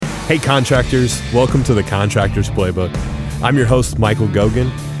Hey contractors, welcome to the Contractors Playbook. I'm your host, Michael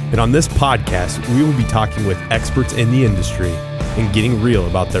Gogan, and on this podcast, we will be talking with experts in the industry and getting real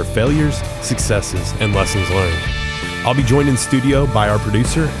about their failures, successes, and lessons learned. I'll be joined in studio by our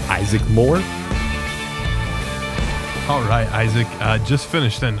producer, Isaac Moore. All right, Isaac, just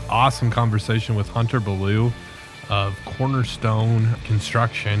finished an awesome conversation with Hunter Ballou of Cornerstone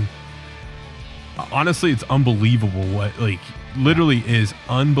Construction. Honestly, it's unbelievable literally is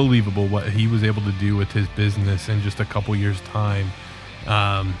unbelievable what he was able to do with his business in just a couple years' time.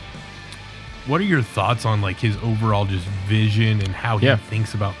 What are your thoughts on his overall just vision and how he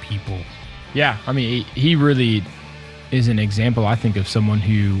thinks about people? Yeah, I mean, he really is an example, I think, of someone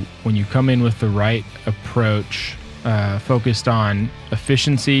who, when you come in with the right approach, focused on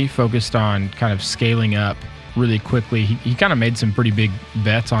efficiency, focused on kind of scaling up really quickly, he kind of made some pretty big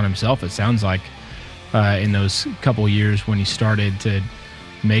bets on himself, it sounds like. In those couple years when he started to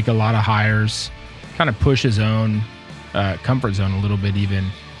make a lot of hires, kind of push his own comfort zone a little bit even,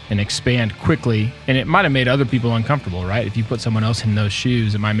 and expand quickly. And it might have made other people uncomfortable, right? If you put someone else in those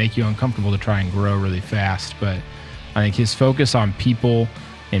shoes, it might make you uncomfortable to try and grow really fast. But I think his focus on people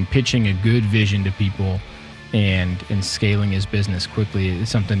and pitching a good vision to people and scaling his business quickly is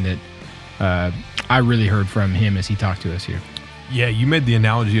something that I really heard from him as he talked to us here. Yeah, you made the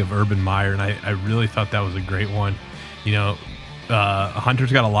analogy of Urban Meyer, and I really thought that was a great one. You know,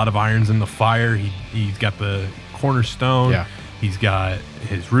 Hunter's got a lot of irons in the fire. He's got the Cornerstone. Yeah. He's got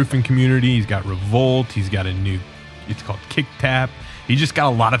his roofing community. He's got Revolt. He's got it's called Kick Tap. He just got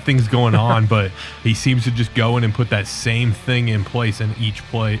a lot of things going on, but he seems to just go in and put that same thing in place in each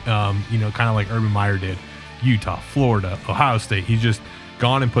play, kind of like Urban Meyer did. Utah, Florida, Ohio State. He's just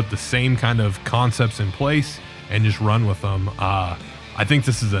gone and put the same kind of concepts in place and just run with them. I think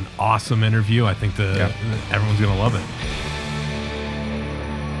this is an awesome interview. I think everyone's going to love it.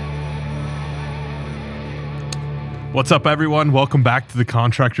 What's up, everyone? Welcome back to the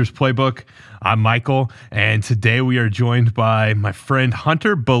Contractors Playbook. I'm Michael, and today we are joined by my friend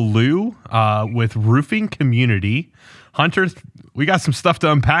Hunter Ballou with Roofing Community. Hunter, we got some stuff to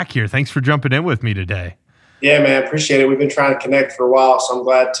unpack here. Thanks for jumping in with me today. Yeah, man, appreciate it. We've been trying to connect for a while, so I'm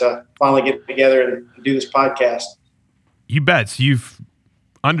glad to finally get together and do this podcast. You bet. So you've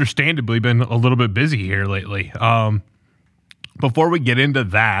understandably been a little bit busy here lately. Before we get into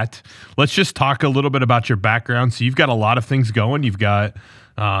that, let's just talk a little bit about your background. So you've got a lot of things going. You've got,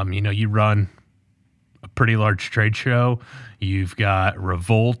 you run a pretty large trade show. You've got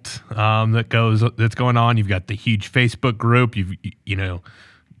Revolt that's going on. You've got the huge Facebook group. You've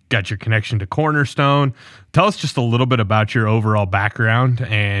got your connection to Cornerstone. Tell us just a little bit about your overall background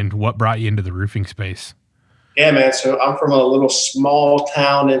and what brought you into the roofing space. Yeah, man. So I'm from a little small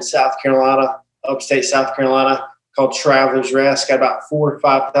town in South Carolina, upstate South Carolina, called Travelers Rest. Got about 4,000 or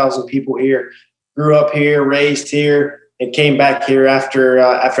 5,000 people here. Grew up here, raised here, and came back here after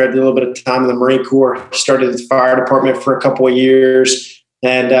I did a little bit of time in the Marine Corps. Started the fire department for a couple of years.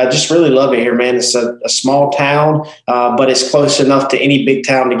 And just really love it here, man. It's a small town, but it's close enough to any big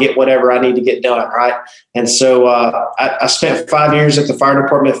town to get whatever I need to get done, right? And so I spent 5 years at the fire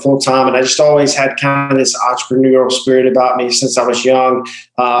department full time, and I just always had kind of this entrepreneurial spirit about me since I was young,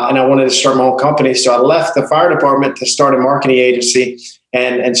 and I wanted to start my own company. So I left the fire department to start a marketing agency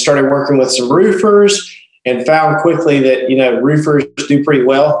and started working with some roofers, and found quickly that, roofers do pretty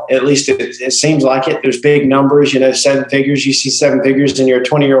well. At least it seems like it. There's big numbers, 7 figures. You see 7 figures and you're a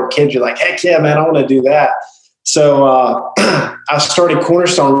 20-year-old kid. You're like, heck yeah, man, I want to do that. So I started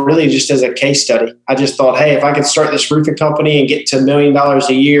Cornerstone really just as a case study. I just thought, hey, if I could start this roofing company and get to $1 million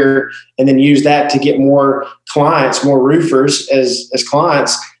a year and then use that to get more clients, more roofers as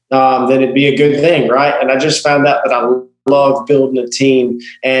clients, then it'd be a good thing, right? And I just found out that I love building a team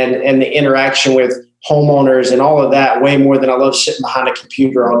and the interaction with homeowners and all of that way more than I love sitting behind a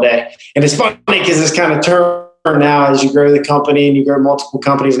computer all day. And it's funny because it's kind of turned now as you grow the company and you grow multiple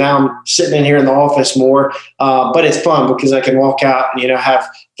companies. Now I'm sitting in here in the office more, but it's fun because I can walk out and, have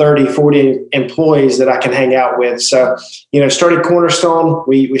 30, 40 employees that I can hang out with. So, started Cornerstone.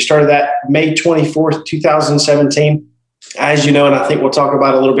 We started that May 24th, 2017. As you know, and I think we'll talk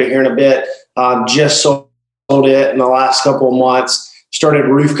about it a little bit here in a bit, just sold it in the last couple of months. Started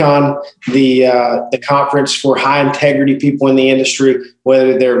RoofCon, the conference for high integrity people in the industry,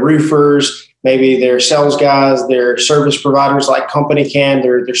 whether they're roofers, maybe they're sales guys, they're service providers like Company Can,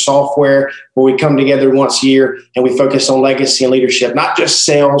 their software, where we come together once a year and we focus on legacy and leadership, not just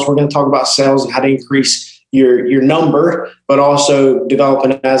sales. We're going to talk about sales and how to increase your number, but also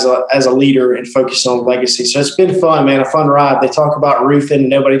developing as a leader and focus on legacy. So it's been fun, man, a fun ride. They talk about roofing and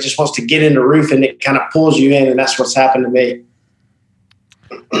nobody just wants to get into roofing. It kind of pulls you in, and that's what's happened to me.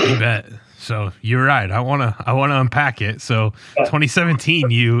 You bet. So you're right. I wanna unpack it. So 2017,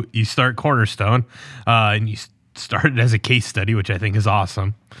 you start Cornerstone, and you started as a case study, which I think is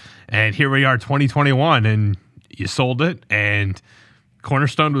awesome. And here we are, 2021, and you sold it, and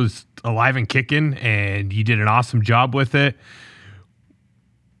Cornerstone was alive and kicking, and you did an awesome job with it.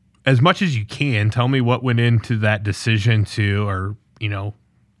 As much as you can, tell me what went into that decision to, or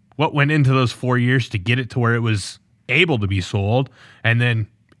what went into those 4 years to get it to where it was able to be sold, and then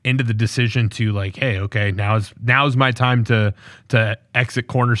into the decision to like, hey, okay, now is my time to exit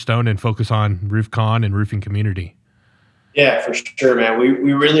Cornerstone and focus on RoofCon and roofing community. Yeah, for sure, man.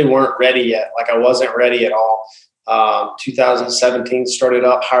 We really weren't ready yet. Like I wasn't ready at all. 2017 started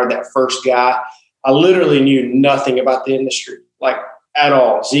up, hired that first guy. I literally knew nothing about the industry, like at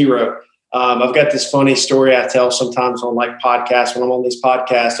all, zero. I've got this funny story I tell sometimes on like podcasts when I'm on these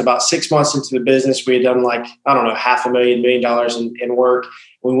podcasts. About 6 months into the business, we had done like, I don't know, $500,000 in work.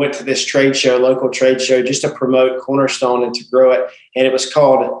 We went to this trade show, local trade show, just to promote Cornerstone and to grow it. And it was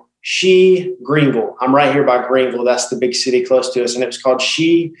called She Greenville. I'm right here by Greenville. That's the big city close to us. And it was called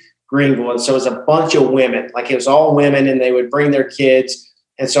She Greenville. And so it was a bunch of women, like it was all women, and they would bring their kids.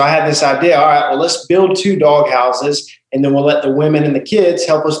 And so I had this idea, all right, well, let's build 2 dog houses, and then we'll let the women and the kids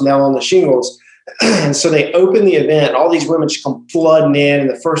help us nail on the shingles. And so they open the event. All these women just come flooding in, and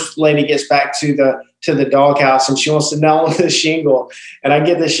the first lady gets back to the doghouse, and she wants to nail on the shingle. And I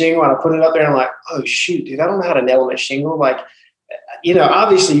get the shingle, and I put it up there, and I'm like, oh, shoot, dude, I don't know how to nail on a shingle. Like,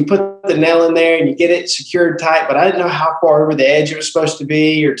 obviously you put the nail in there and you get it secured tight, but I didn't know how far over the edge it was supposed to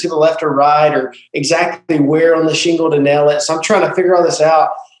be, or to the left or right, or exactly where on the shingle to nail it. So I'm trying to figure all this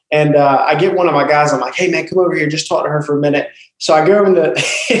out. And I get one of my guys. I'm like, hey, man, come over here. Just talk to her for a minute. So I go in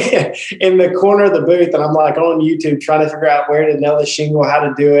the corner of the booth, and I'm like on YouTube trying to figure out where to nail the shingle, how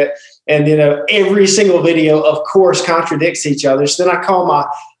to do it. And, every single video, of course, contradicts each other. So then I call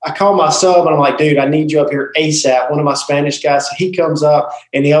my sub, and I'm like, dude, I need you up here ASAP. One of my Spanish guys, so he comes up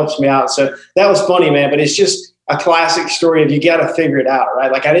and he helps me out. So that was funny, man. But it's just a classic story of you got to figure it out,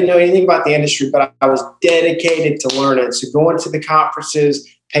 right? Like I didn't know anything about the industry, but I was dedicated to learning. So going to the conferences,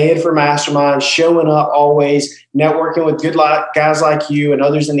 paying for masterminds, showing up always, networking with good guys like you and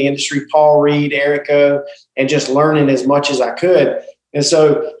others in the industry, Paul Reed, Erico, and just learning as much as I could. And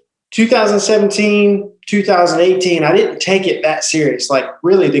so 2017, 2018, I didn't take it that serious. Like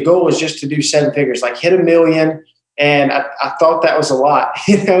really the goal was just to do 7 figures, like hit $1 million. And I thought that was a lot,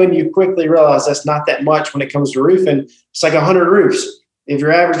 and you quickly realize that's not that much when it comes to roofing. It's like 100 roofs. If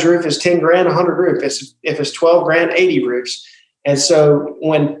your average roof is 10 grand, 100 roofs. If it's 12 grand, 80 roofs. And so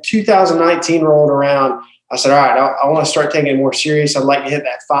when 2019 rolled around, I said, all right, I want to start taking it more serious. I'd like to hit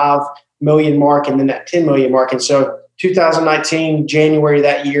that 5 million mark and then that 10 million mark. And so 2019, January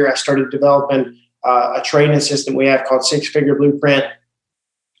that year, I started developing a training system we have called 6 Figure Blueprint,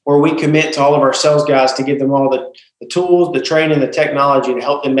 where we commit to all of our sales guys to give them all the tools, the training, the technology to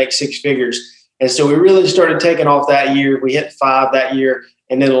help them make 6 figures. And so we really started taking off that year. We hit 5 that year.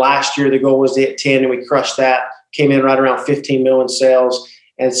 And then last year, the goal was to hit 10, and we crushed that. Came in right around 15 million sales.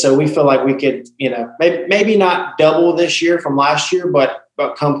 And so we feel like we could, maybe not double this year from last year, but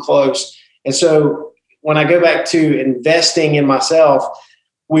come close. And so when I go back to investing in myself,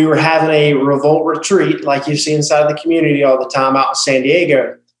 we were having a Revolt retreat like you see inside the community all the time out in San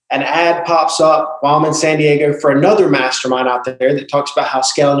Diego. An ad pops up while I'm in San Diego for another mastermind out there that talks about how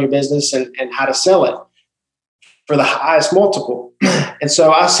scaling your business and how to sell it for the highest multiple. And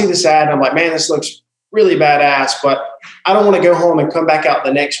so I see this ad and I'm like, man, this looks really badass, but I don't want to go home and come back out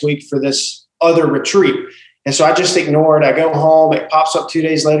the next week for this other retreat. And so I just ignore it. I go home, it pops up 2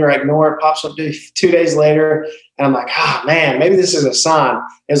 days later. I ignore it, pops up 2 days later. And I'm like, man, maybe this is a sign.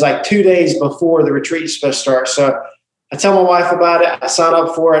 It was like 2 days before the retreat is supposed to start. So I tell my wife about it. I sign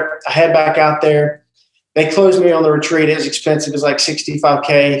up for it. I head back out there. They closed me on the retreat. It was expensive. It was like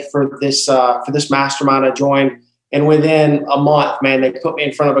 $65K for this mastermind I joined. And within a month, man, they put me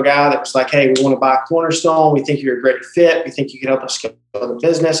in front of a guy that was like, hey, we want to buy Cornerstone. We think you're a great fit. We think you can help us scale the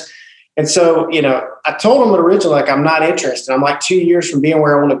business. And so, I told them originally, like, I'm not interested. I'm like 2 years from being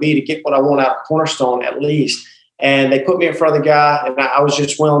where I want to be to get what I want out of Cornerstone at least. And they put me in front of the guy, and I was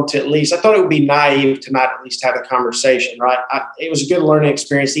just willing to at least, I thought it would be naive to not at least have a conversation, right? It was a good learning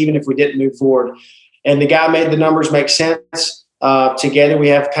experience, even if we didn't move forward. And the guy made the numbers make sense. Together, we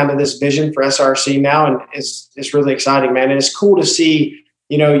have kind of this vision for SRC now, and it's really exciting, man. And it's cool to see,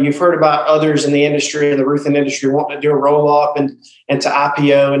 you've heard about others in the industry, the roofing industry, wanting to do a roll-up and to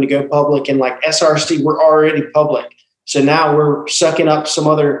IPO and to go public. And like SRC, we're already public. So now we're sucking up some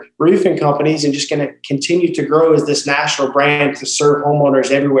other roofing companies and just going to continue to grow as this national brand to serve homeowners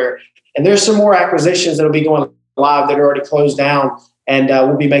everywhere. And there's some more acquisitions that will be going live that are already closed down. and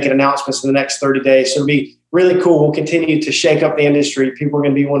we'll be making announcements in the next 30 days. So it'll be really cool. We'll continue to shake up the industry. People are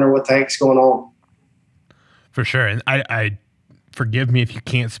going to be wondering what the heck's going on. For sure. And I forgive me if you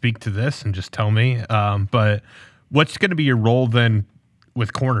can't speak to this and just tell me, but what's going to be your role then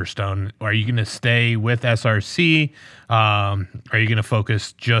with Cornerstone? Are you going to stay with SRC? Are you going to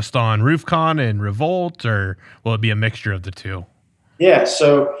focus just on RoofCon and Revolt, or will it be a mixture of the two? Yeah.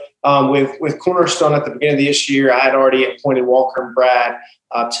 So with Cornerstone at the beginning of this year, I had already appointed Walker and Brad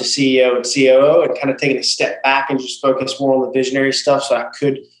to CEO and COO, and kind of taken a step back and just focus more on the visionary stuff, so I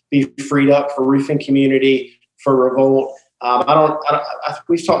could be freed up for roofing community, for Revolt.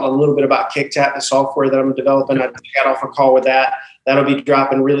 We've talked a little bit about KickTap, the software that I'm developing. I got off a call with that. That'll be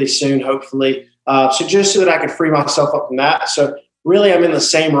dropping really soon, hopefully. So just so that I could free myself up from that. So really, I'm in the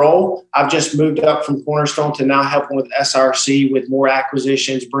same role. I've just moved up from Cornerstone to now helping with SRC with more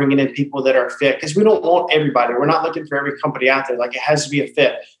acquisitions, bringing in people that are fit, because we don't want everybody. We're not looking for every company out there. Like, it has to be a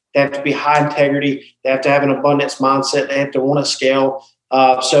fit. They have to be high integrity. They have to have an abundance mindset. They have to want to scale.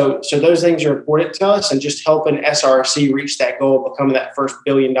 So those things are important to us, and just helping SRC reach that goal of becoming that first $1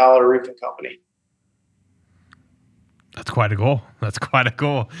 billion roofing company. That's quite a goal.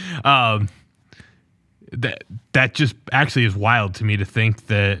 That just actually is wild to me to think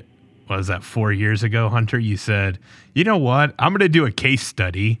that, was that 4 years ago, Hunter, you said, you know what, I'm going to do a case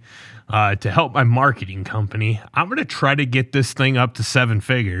study to help my marketing company. I'm going to try to get this thing up to 7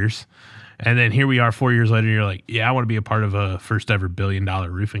 figures. And then here we are 4 years later, you're like, yeah, I want to be a part of a first ever $1 billion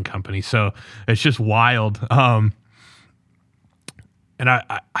roofing company. So it's just wild. And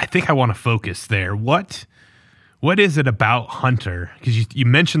I think I want to focus there. What is it about Hunter? Because you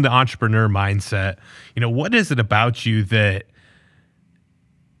mentioned the entrepreneur mindset. What is it about you that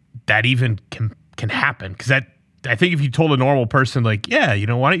even can happen? Because I think if you told a normal person, like, yeah,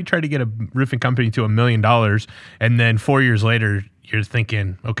 why don't you try to get a roofing company to $1 million, and then 4 years later you're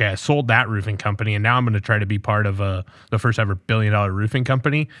thinking, okay, I sold that roofing company, and now I'm going to try to be part of the first ever $1 billion roofing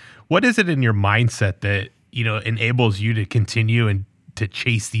company. What is it in your mindset that enables you to continue and to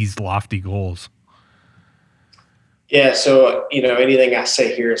chase these lofty goals? Yeah. So, anything I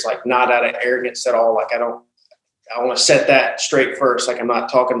say here is like not out of arrogance at all. Like, I want to set that straight first. Like, I'm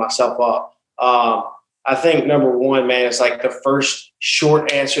not talking myself up. I think number one, man, it's like the first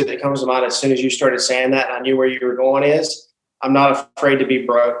short answer that comes to mind as soon as you started saying that, and I knew where you were going, is I'm not afraid to be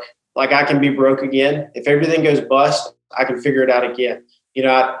broke. Like, I can be broke again. If everything goes bust, I can figure it out again.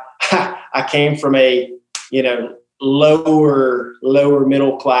 I came from a, lower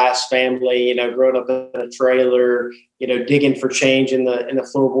middle class family, growing up in a trailer, digging for change in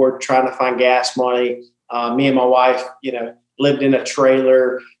the floorboard, trying to find gas money. Me and my wife, lived in a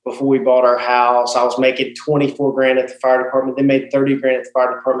trailer before we bought our house. I was making $24,000 at the fire department, then made $30,000 at the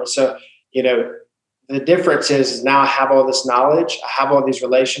fire department. So, the difference is now I have all this knowledge. I have all these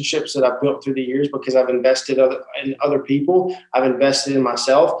relationships that I've built through the years because I've invested in other people. I've invested in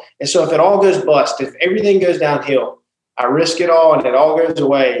myself. And so if it all goes bust, if everything goes downhill, I risk it all and it all goes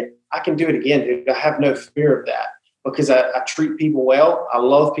away, I can do it again, dude. I have no fear of that because I treat people well. I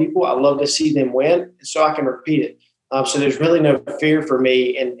love people. I love to see them win. And so I can repeat it. So there's really no fear for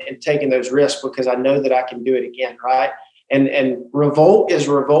me in taking those risks because I know that I can do it again, right? And Revolt is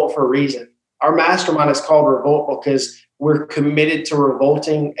Revolt for a reason. Our mastermind is called Revolt because we're committed to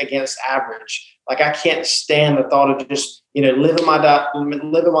revolting against average. Like, I can't stand the thought of just, living my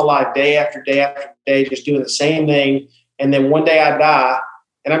life day after day after day, just doing the same thing. And then one day I die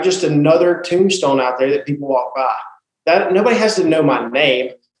and I'm just another tombstone out there that people walk by. That nobody has to know my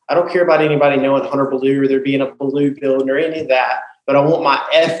name. I don't care about anybody knowing Hunter Ballou or there being a Ballou building or any of that, but I want my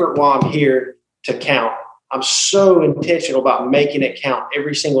effort while I'm here to count. I'm so intentional about making it count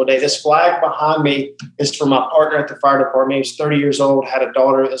every single day. This flag behind me is from my partner at the fire department. He was 30 years old, had a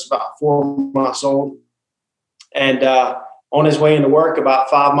daughter that's about 4 months old. And on his way into work, about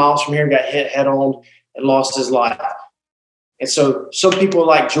 5 miles from here, got hit head on and lost his life. And so some people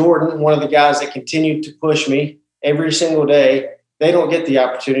like Jordan, one of the guys that continued to push me every single day, they don't get the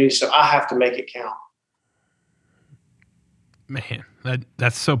opportunity. So I have to make it count. Man,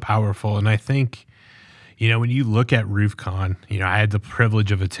 that's so powerful. And I think, when you look at RoofCon, I had the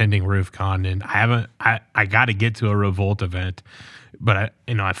privilege of attending RoofCon, and I got to get to a Revolt event, but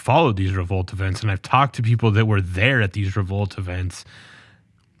I followed these Revolt events and I've talked to people that were there at these Revolt events.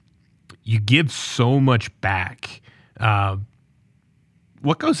 You give so much back.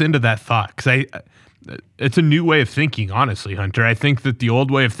 What goes into that thought? Because it's a new way of thinking, honestly, Hunter. I think that the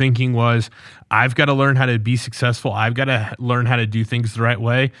old way of thinking was, I've got to learn how to be successful. I've got to learn how to do things the right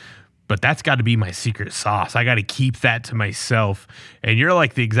way. but that's got to be my secret sauce. I got to keep that to myself. And you're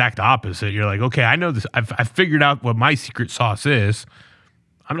like the exact opposite. You're like, okay, I know this. I've figured out what my secret sauce is.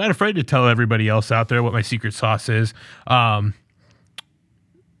 I'm not afraid to tell everybody else out there what my secret sauce is. What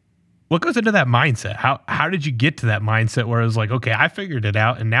goes into that mindset? How did you get to that mindset where it was like, okay, I figured it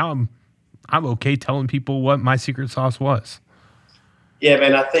out, and now I'm okay telling people what my secret sauce was? Yeah,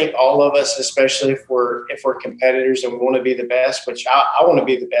 man, I think all of us, especially if we're competitors and we want to be the best, which I want to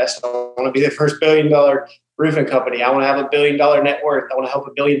be the best. I want to be the first $1 billion roofing company. I want to have $1 billion net worth. I want to help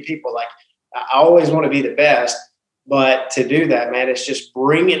 1 billion people. Like, I always want to be the best. But to do that, man, it's just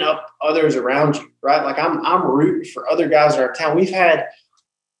bringing up others around you, right? Like I'm rooting for other guys in our town. We've had,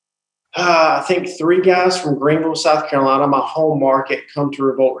 I think 3 guys from Greenville, South Carolina, my home market, come to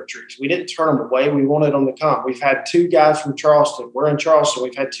Revolt retreats. We didn't turn them away. We wanted them to come. We've had 2 guys from Charleston. We're in Charleston.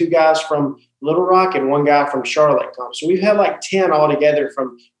 We've had 2 guys from Little Rock and 1 guy from Charlotte come. So we've had like 10 altogether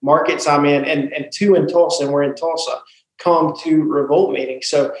from markets I'm in, and 2 in Tulsa, and we're in Tulsa, come to Revolt meetings.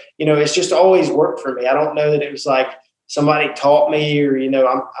 So, it's just always worked for me. I don't know that it was like somebody taught me or,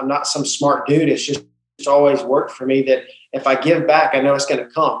 I'm not some smart dude. It's always worked for me that if I give back, I know it's going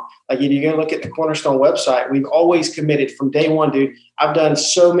to come. Like, you're going to look at the Cornerstone website. We've always committed from day one, dude. I've done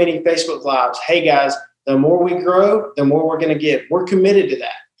so many Facebook Lives. Hey, guys, the more we grow, the more we're going to give. We're committed to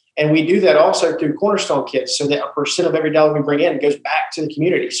that. And we do that also through Cornerstone Kits, so that a percent of every dollar we bring in goes back to the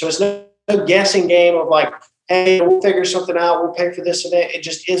community. So it's no guessing game of like, hey, we'll figure something out. We'll pay for this and that. It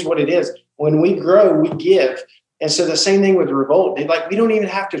just is what it is. When we grow, we give. And so the same thing with Revolt. Like, we don't even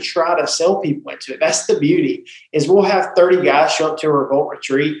have to try to sell people into it. That's the beauty, is we'll have 30 guys show up to a Revolt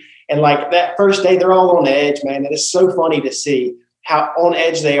retreat. And like that first day, they're all on edge, man. And it's so funny to see how on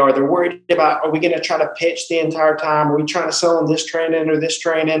edge they are. They're worried about, are we going to try to pitch the entire time? Are we trying to sell them this training or this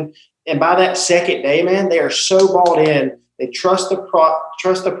training? And by that second day, man, they are so bought in. They trust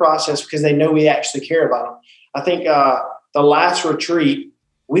the process because they know we actually care about them. I think the last retreat,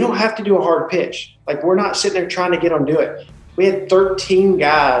 we don't have to do a hard pitch. Like, we're not sitting there trying to get them to do it. We had 13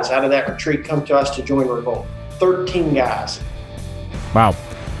 guys out of that retreat come to us to join Revolt. 13 guys. Wow.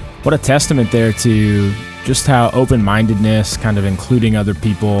 What a testament there to just how open-mindedness, kind of including other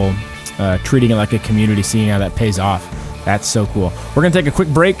people, treating it like a community, seeing how that pays off. That's so cool. We're going to take a quick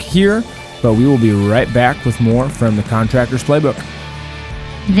break here, but we will be right back with more from the Contractor's Playbook.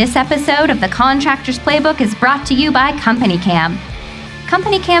 This episode of the Contractor's Playbook is brought to you by Company Cam.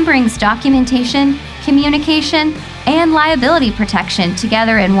 Company Cam brings documentation, communication, and liability protection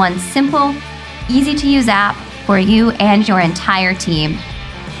together in one simple, easy-to-use app for you and your entire team.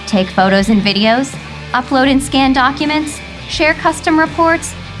 Take photos and videos, upload and scan documents, share custom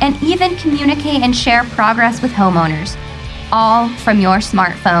reports, and even communicate and share progress with homeowners, all from your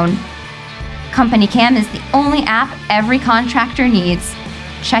smartphone. Company Cam is the only app every contractor needs.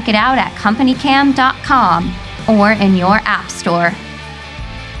 Check it out at companycam.com or in your app store.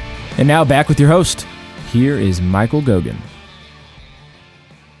 And now back with your host. Here is Michael Gogan.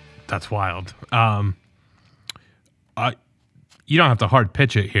 That's wild. You don't have to hard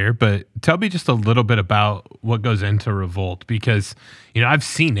pitch it here, but tell me just a little bit about what goes into Revolt, because, I've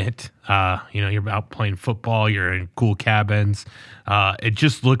seen it. You're out playing football, you're in cool cabins. It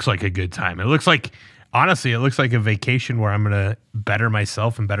just looks like a good time. It looks like, honestly, it looks like a vacation where I'm going to better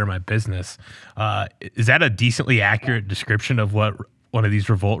myself and better my business. Is that a decently accurate description of what one of these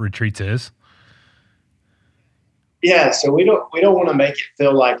Revolt retreats is? Yeah. So we don't want to make it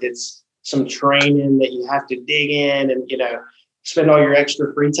feel like it's some training that you have to dig in and, spend all your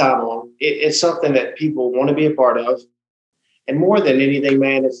extra free time on. It's something that people want to be a part of. And more than anything,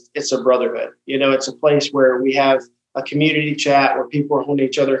 man, it's a brotherhood. It's a place where we have a community chat where people are holding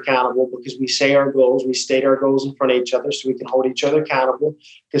each other accountable because we say our goals, we state our goals in front of each other so we can hold each other accountable.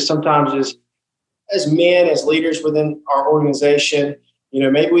 Because sometimes as men, as leaders within our organization,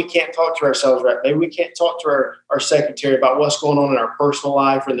 maybe we can't talk to ourselves right. Maybe we can't talk to our secretary about what's going on in our personal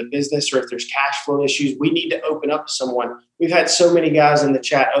life or in the business, or if there's cash flow issues. We need to open up to someone. We've had so many guys in the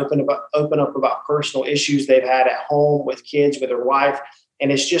chat open up about personal issues they've had at home with kids, with their wife.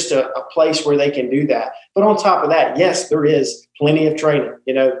 And it's just a place where they can do that. But on top of that, yes, there is plenty of training.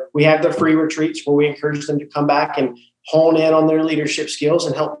 We have the free retreats where we encourage them to come back and hone in on their leadership skills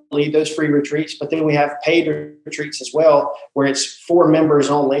and help lead those free retreats. But then we have paid retreats as well, where it's for members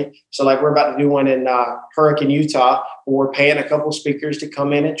only. So like we're about to do one in Hurricane, Utah, where we're paying a couple speakers to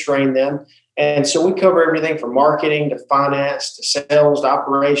come in and train them. And so we cover everything from marketing to finance to sales to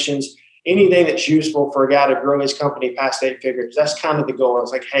operations, anything that's useful for a guy to grow his company past 8 figures. That's kind of the goal.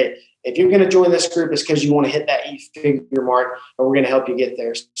 It's like, hey, if you're going to join this group, it's because you want to hit that 8-figure mark, and we're going to help you get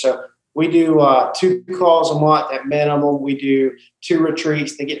there. So We do 2 calls a month at minimum. We do 2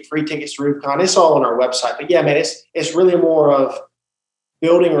 retreats. They get free tickets to RoofCon. It's all on our website. But yeah, man, it's really more of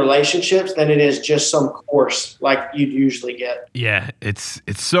building relationships than it is just some course like you'd usually get. Yeah, it's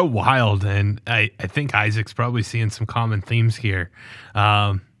so wild, and I think Isaac's probably seeing some common themes here.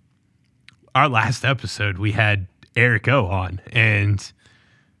 Our last episode, we had Eric O on, and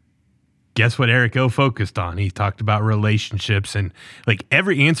guess what Eric O focused on? He talked about relationships, and like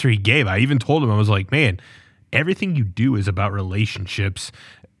every answer he gave, I even told him, I was like, man, everything you do is about relationships.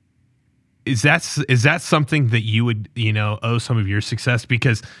 Is that something that you would, owe some of your success?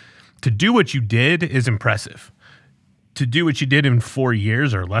 Because to do what you did is impressive. To do what you did in 4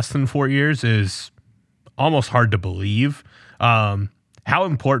 years or less than 4 years is almost hard to believe. How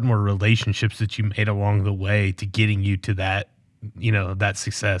important were relationships that you made along the way to getting you to that, that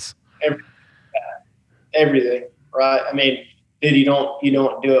success? Everything, right? I mean, dude, you don't do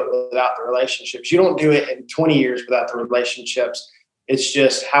it without the relationships. You don't do it in 20 years without the relationships. It's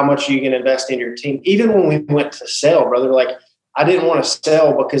just how much you can invest in your team. Even when we went to sell, brother, like I didn't want to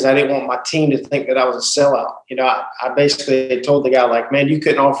sell because I didn't want my team to think that I was a sellout. I basically told the guy, like, man, you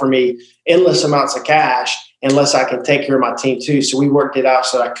couldn't offer me endless amounts of cash unless I can take care of my team too. So we worked it out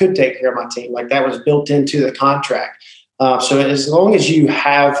so that I could take care of my team. Like that was built into the contract. So as long as you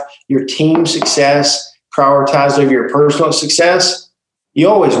have your team success prioritized over your personal success, you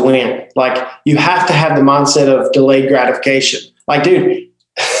always win. Like you have to have the mindset of delayed gratification. Like, dude,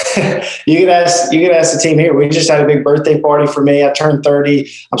 you could ask the team here. We just had a big birthday party for me. I turned 30.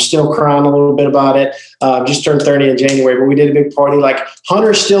 I'm still crying a little bit about it. Just turned 30 in January, but we did a big party. Like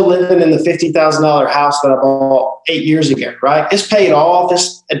Hunter's still living in the $50,000 house that I bought 8 years ago, right? It's paid off.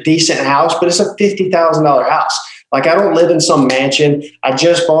 It's a decent house, but it's a $50,000 house. Like I don't live in some mansion. I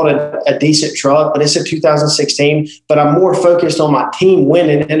just bought a decent truck, but it's a 2016, but I'm more focused on my team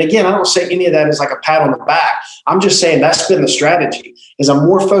winning. And again, I don't say any of that as like a pat on the back. I'm just saying that's been the strategy is I'm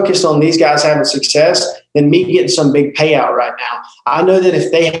more focused on these guys having success than me getting some big payout right now. I know that if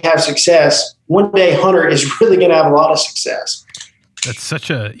they have success, one day Hunter is really going to have a lot of success. That's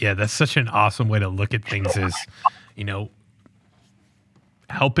such an awesome way to look at things is,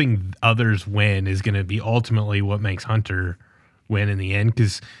 helping others win is going to be ultimately what makes Hunter win in the end,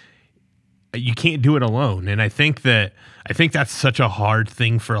 because you can't do it alone. And I think that's such a hard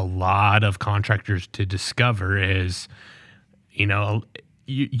thing for a lot of contractors to discover is,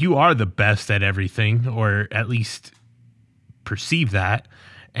 you are the best at everything, or at least perceive that.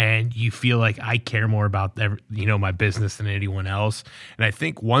 And you feel like I care more about my business than anyone else. And I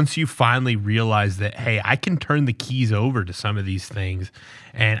think once you finally realize that, hey, I can turn the keys over to some of these things,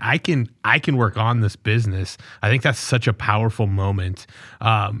 and I can work on this business. I think that's such a powerful moment.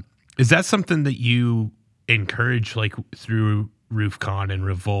 Is that something that you encourage, like through RoofCon and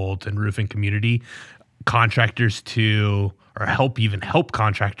Revolt and Roofing Community, contractors to, or help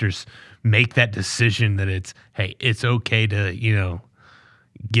contractors make that decision that it's okay to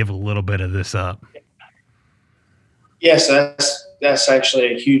give a little bit of this up? Yes, that's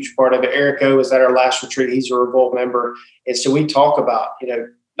actually a huge part of it. Eric O was at our last retreat. He's a Revolt member. And so we talk about,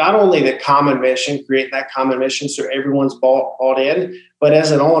 not only the common mission, creating that common mission so everyone's bought in, but as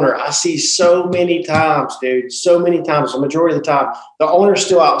an owner, I see so many times, the majority of the time, the owner's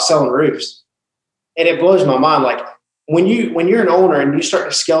still out selling roofs. And it blows my mind. Like when you're an owner and you start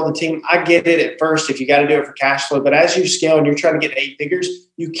to scale the team, I get it at first if you got to do it for cash flow. But as you scale and you're trying to get 8 figures,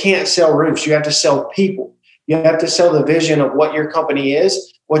 you can't sell roofs. You have to sell people. You have to sell the vision of what your company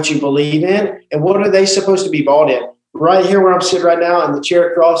is, what you believe in, and what are they supposed to be bought in. Right here where I'm sitting right now in the chair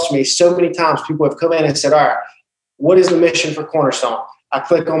across from me, so many times people have come in and said, all right, what is the mission for Cornerstone? I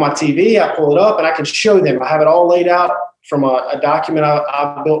click on my TV, I pull it up, and I can show them. I have it all laid out from a document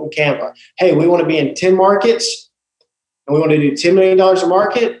I built in Canva. Hey, we want to be in 10 markets, and we want to do $10 million a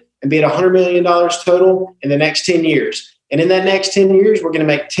market and be at $100 million total in the next 10 years. And in that next 10 years, we're going to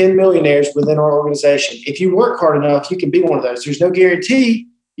make 10 millionaires within our organization. If you work hard enough, you can be one of those. There's no guarantee.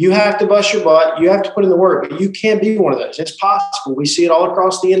 You have to bust your butt. You have to put in the work, but you can be one of those. It's possible. We see it all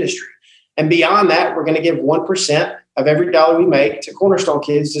across the industry. And beyond that, we're going to give 1% of every dollar we make to Cornerstone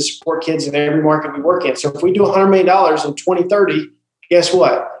Kids to support kids in every market we work in. So if we do $100 million in 2030, guess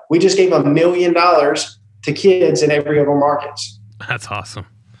what? We just gave $1 million to kids in every of our markets. That's awesome.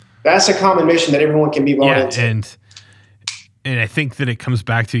 That's a common mission that everyone can be bought into. And I think that it comes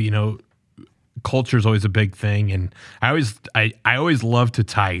back to, culture is always a big thing. And I always love to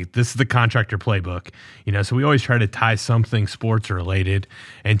tie, this is the contractor playbook, so we always try to tie something sports related.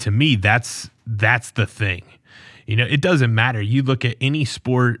 And to me, that's the thing. It doesn't matter. You look at any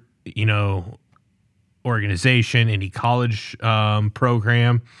sport, organization, any college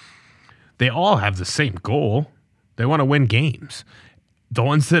program, they all have the same goal. They want to win games. The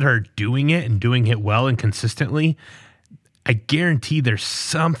ones that are doing it and doing it well and consistently, I guarantee there's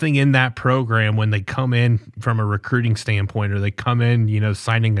something in that program when they come in from a recruiting standpoint, or they come in,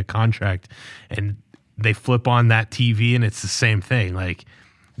 signing a contract, and they flip on that TV and it's the same thing. Like,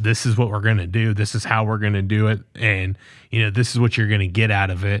 this is what we're going to do. This is how we're going to do it. And, this is what you're going to get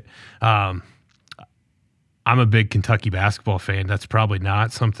out of it. I'm a big Kentucky basketball fan. That's probably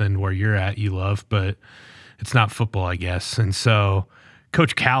not something where you're at, you love, but it's not football, I guess. And so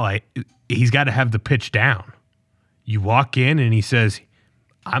Coach Cal, he's got to have the pitch down. You walk in and he says,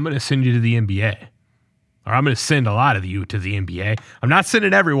 I'm going to send you to the NBA, or I'm going to send a lot of you to the NBA. I'm not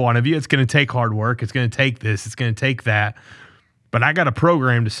sending every one of you. It's going to take hard work. It's going to take this. It's going to take that. But I got a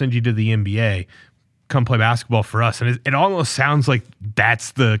program to send you to the NBA. Come play basketball for us. And it almost sounds like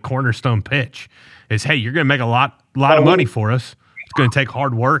that's the cornerstone pitch is, hey, you're going to make a lot of money for us. It's going to take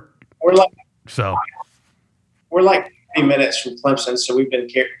hard work. We're like 50 minutes from Clemson, so we've been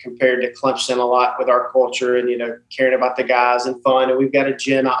compared to Clemson a lot with our culture and, caring about the guys and fun. And we've got a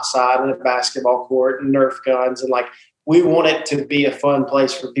gym outside and a basketball court and Nerf guns. And, we want it to be a fun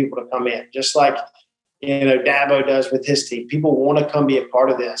place for people to come in, just like, Dabo does with his team. People want to come be a part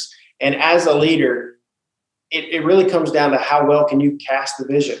of this. And as a leader, it really comes down to how well can you cast the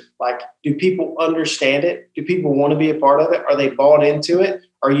vision. Like, do people understand it? Do people want to be a part of it? Are they bought into it?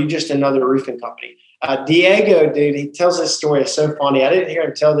 Or are you just another roofing company? Diego, dude, he tells this story. It's so funny. I didn't hear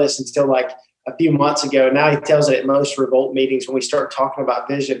him tell this until a few months ago. Now he tells it at most Revolt meetings when we start talking about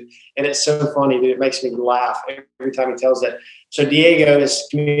vision. And it's so funny, dude. It makes me laugh every time he tells it. So Diego is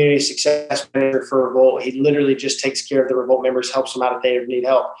community success manager for Revolt. He literally just takes care of the Revolt members, helps them out if they ever need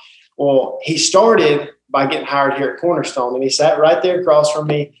help. Well, he started by getting hired here at Cornerstone, and he sat right there across from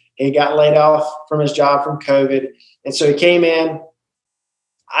me. He got laid off from his job from COVID. And so he came in.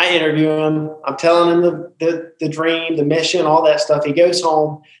 I interview him. I'm telling him the dream, the mission, all that stuff. He goes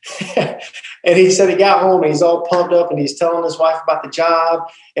home and he said he got home and he's all pumped up and he's telling his wife about the job.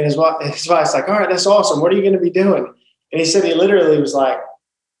 And his wife's like, all right, that's awesome. What are you going to be doing? And he said he literally was like,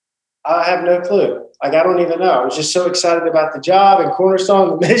 I have no clue. I don't even know. I was just so excited about the job and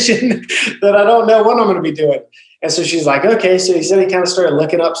Cornerstone, the mission, that I don't know what I'm going to be doing. And so she's like, okay. So he said he kind of started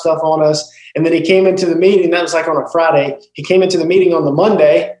looking up stuff on us. And then he came into the meeting. That was on a Friday. He came into the meeting on the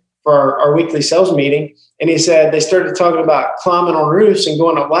Monday for our weekly sales meeting. And he said they started talking about climbing on roofs and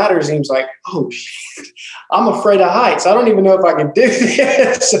going up ladders. And he was like, oh, shit, I'm afraid of heights. I don't even know if I can do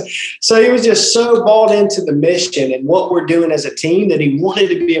this. So he was just so bought into the mission and what we're doing as a team that he wanted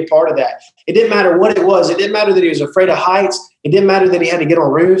to be a part of that. It didn't matter what it was. It didn't matter that he was afraid of heights. It didn't matter that he had to get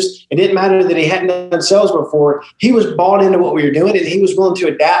on roofs. It didn't matter that he hadn't done sales before. He was bought into what we were doing, and he was willing to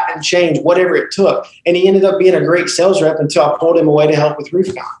adapt and change whatever it took. And he ended up being a great sales rep until I pulled him away to help with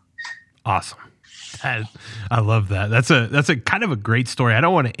RoofCon. Awesome. I love that. That's a kind of a great story. I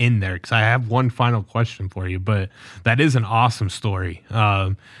don't want to end there because I have one final question for you, but that is an awesome story.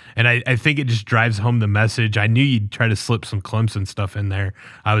 And I think it just drives home the message. I knew you'd try to slip some Clemson stuff in there.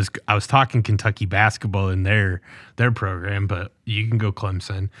 I was talking Kentucky basketball in their program, but you can go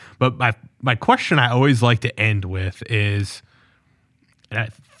Clemson. But my question I always like to end with is, and I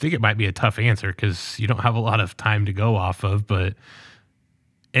think it might be a tough answer because you don't have a lot of time to go off of, but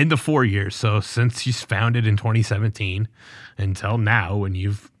in the 4 years, so since you founded in 2017 until now when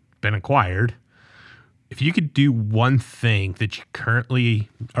you've been acquired, if you could do one thing that you currently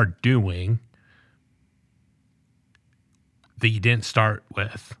are doing that you didn't start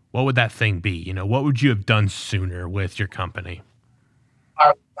with, what would that thing be? What would you have done sooner with your company?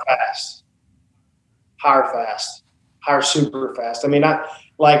 Hire fast. Hire super fast. I mean, I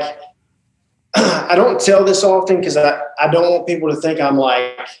don't tell this often because I don't want people to think I'm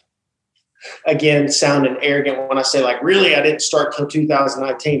again, sounding arrogant when I say really, I didn't start till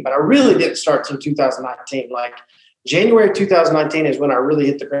 2019, but I really didn't start till 2019. January 2019 is when I really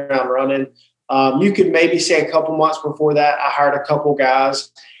hit the ground running. You could maybe say a couple months before that, I hired a couple guys,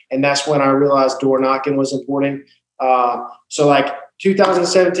 and that's when I realized door knocking was important. So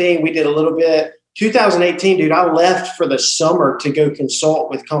 2017, we did a little bit. 2018, dude, I left for the summer to go consult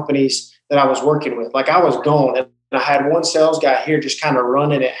with companies that I was working with. I was gone, and I had one sales guy here just kind of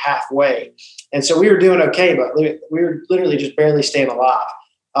running it halfway. And so we were doing okay, but we were literally just barely staying alive.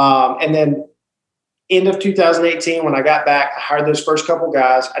 And then end of 2018, when I got back, I hired those first couple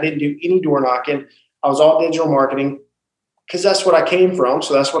guys. I didn't do any door knocking. I was all digital marketing because that's what I came from.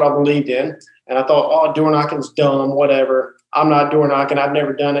 So that's what I believed in. And I thought, oh, door knocking's dumb, whatever. I'm not door knocking. I've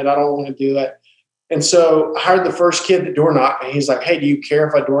never done it. I don't want to do it. And so I hired the first kid to door knock, and he's like, hey, do you care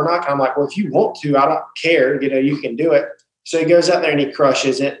if I door knock? I'm like, well, if you want to, I don't care. You can do it. So he goes out there and he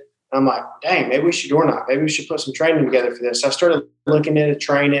crushes it. And I'm like, dang, maybe we should door knock. Maybe we should put some training together for this. So I started looking into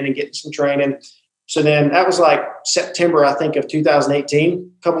training and getting some training. So then that was like September, I think, of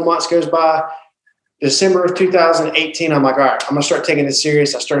 2018. A couple months goes by. December of 2018, I'm like, all right, I'm going to start taking this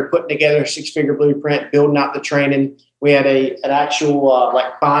serious. I started putting together a 6-figure blueprint, building out the training. We had an actual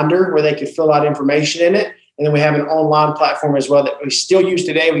like binder where they could fill out information in it. And then we have an online platform as well that we still use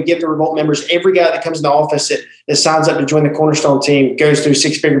today. We give the Revolt members, every guy that comes in the office that signs up to join the Cornerstone team goes through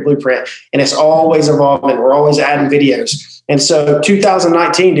 6-figure blueprint. And it's always evolving. We're always adding videos. And so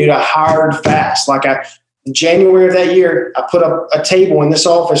 2019, dude, I hired fast. January of that year, I put up a table in this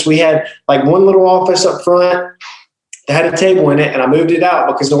office. We had like one little office up front that had a table in it, and I moved it out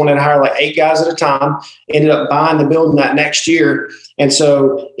because I wanted to hire like 8 guys at a time. Ended up buying the building that next year. And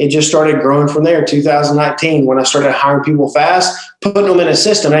so it just started growing from there. 2019, when I started hiring people fast, putting them in a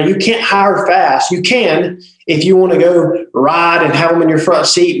system. Now, you can't hire fast. You can if you want to go ride and have them in your front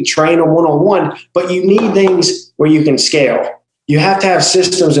seat and train them one-on-one, but you need things where you can scale. You have to have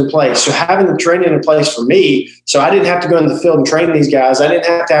systems in place. So having the training in place for me, so I didn't have to go in the field and train these guys. I didn't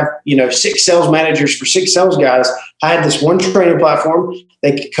have to have, 6 sales managers for 6 sales guys. I had this one training platform.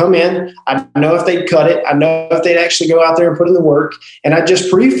 They could come in. I know if they'd cut it. I know if they'd actually go out there and put in the work. And I just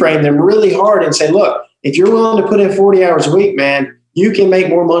pre-frame them really hard and say, look, if you're willing to put in 40 hours a week, man, you can make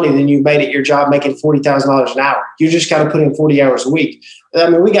more money than you've made at your job making $40,000 an hour. You just got to put in 40 hours a week. I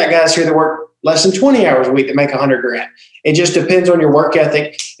mean, we got guys here that work less than 20 hours a week that make $100,000. It just depends on your work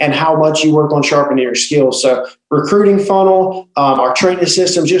ethic and how much you work on sharpening your skills. So recruiting funnel, our training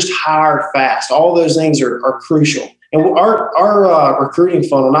system, just hire fast. All those things are crucial. And our recruiting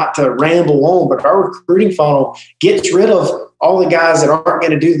funnel, not to ramble on, but our recruiting funnel gets rid of all the guys that aren't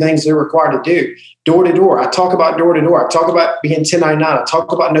going to do things they're required to do. Door to door. I talk about door to door. I talk about being 1099. I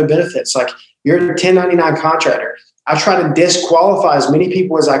talk about no benefits. Like, you're a 1099 contractor. I try to disqualify as many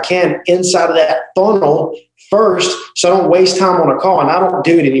people as I can inside of that funnel first, so I don't waste time on a call. And I don't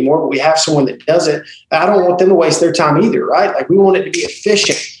do it anymore, but we have someone that does it. I don't want them to waste their time either, right? Like, we want it to be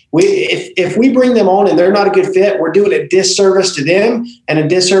efficient. If we bring them on and they're not a good fit, we're doing a disservice to them and a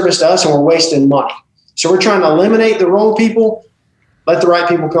disservice to us, and we're wasting money. So we're trying to eliminate the wrong people, let the right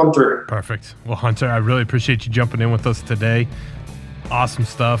people come through. Perfect. Well, Hunter, I really appreciate you jumping in with us today. Awesome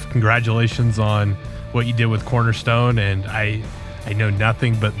stuff. Congratulations on what you did with Cornerstone, and I know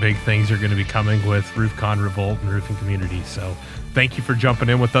nothing but big things are going to be coming with RoofCon, Revolt, and Roofing Community. So thank you for jumping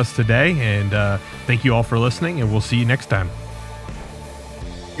in with us today, and thank you all for listening, and we'll see you next time.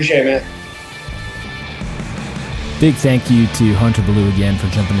 Appreciate it, man. Big thank you to Hunter Ballou again for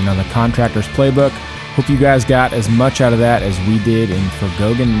jumping in on the Contractors Playbook. Hope you guys got as much out of that as we did, and for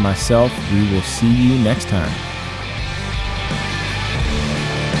Gogan and myself, we will see you next time.